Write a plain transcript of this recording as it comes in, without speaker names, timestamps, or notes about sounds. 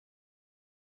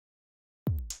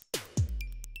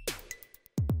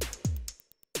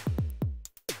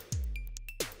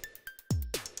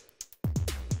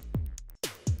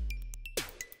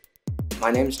My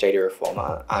name is JD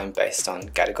Reforma. I'm based on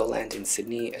Gadigal land in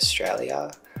Sydney, Australia.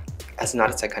 As an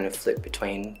artist, I kind of flip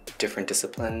between different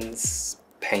disciplines: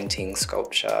 painting,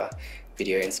 sculpture,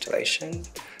 video installation,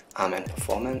 and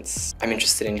performance. I'm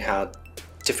interested in how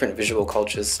different visual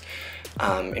cultures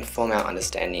inform our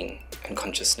understanding and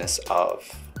consciousness of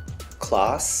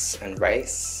class and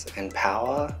race and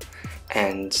power,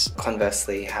 and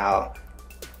conversely how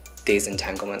these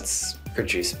entanglements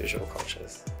produce visual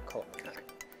cultures. Cool.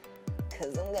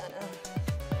 'Cause I'm gonna.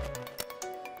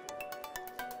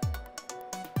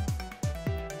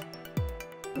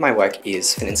 My work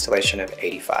is an installation of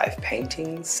 85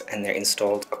 paintings, and they're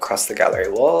installed across the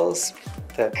gallery walls.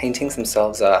 The paintings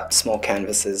themselves are small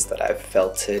canvases that I've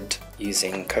felted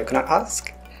using coconut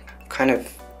husk. Kind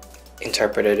of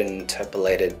interpreted and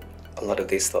interpolated a lot of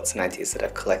these thoughts and ideas that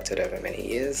I've collected over many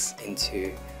years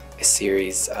into a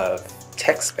series of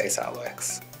text-based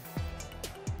artworks.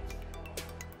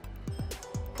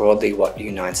 Broadly, what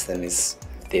unites them is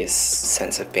this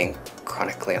sense of being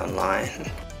chronically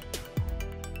online.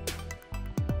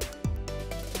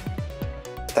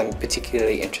 I'm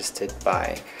particularly interested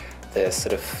by the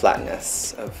sort of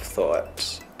flatness of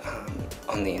thought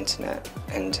on the internet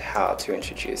and how to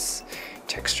introduce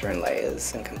texture and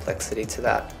layers and complexity to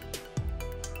that.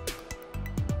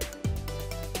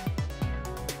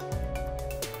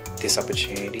 This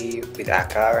opportunity with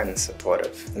ACCA and the support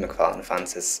of the Macfarlane Fund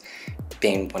has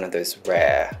been one of those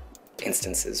rare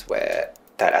instances where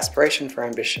that aspiration for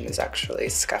ambition is actually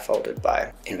scaffolded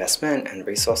by investment and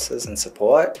resources and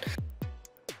support.